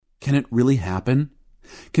Can it really happen?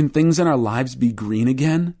 Can things in our lives be green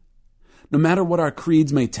again? No matter what our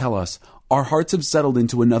creeds may tell us, our hearts have settled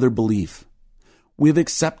into another belief. We have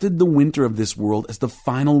accepted the winter of this world as the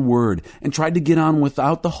final word and tried to get on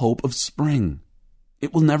without the hope of spring.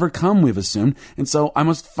 It will never come, we've assumed, and so I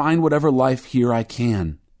must find whatever life here I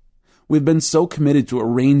can. We've been so committed to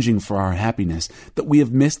arranging for our happiness that we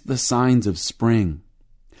have missed the signs of spring.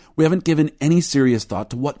 We haven't given any serious thought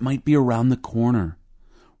to what might be around the corner.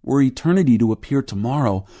 Were eternity to appear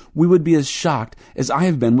tomorrow, we would be as shocked as I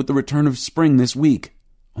have been with the return of spring this week,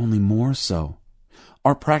 only more so.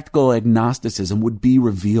 Our practical agnosticism would be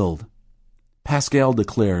revealed. Pascal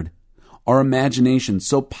declared, "Our imagination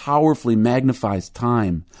so powerfully magnifies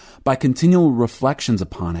time by continual reflections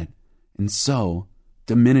upon it, and so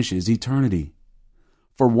diminishes eternity.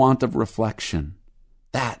 For want of reflection,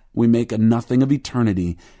 that we make a nothing of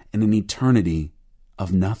eternity and an eternity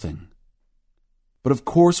of nothing." But of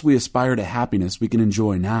course we aspire to happiness we can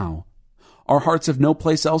enjoy now. Our hearts have no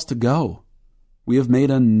place else to go. We have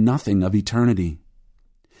made a nothing of eternity.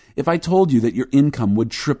 If I told you that your income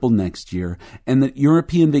would triple next year and that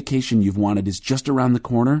European vacation you've wanted is just around the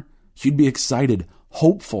corner, you'd be excited,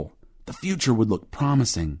 hopeful. The future would look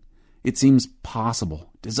promising. It seems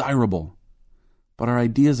possible, desirable. But our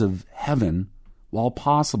ideas of heaven, while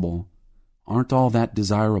possible, aren't all that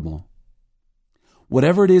desirable.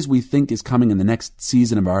 Whatever it is we think is coming in the next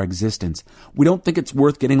season of our existence, we don't think it's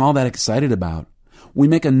worth getting all that excited about. We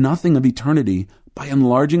make a nothing of eternity by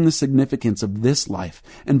enlarging the significance of this life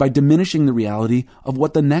and by diminishing the reality of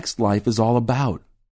what the next life is all about.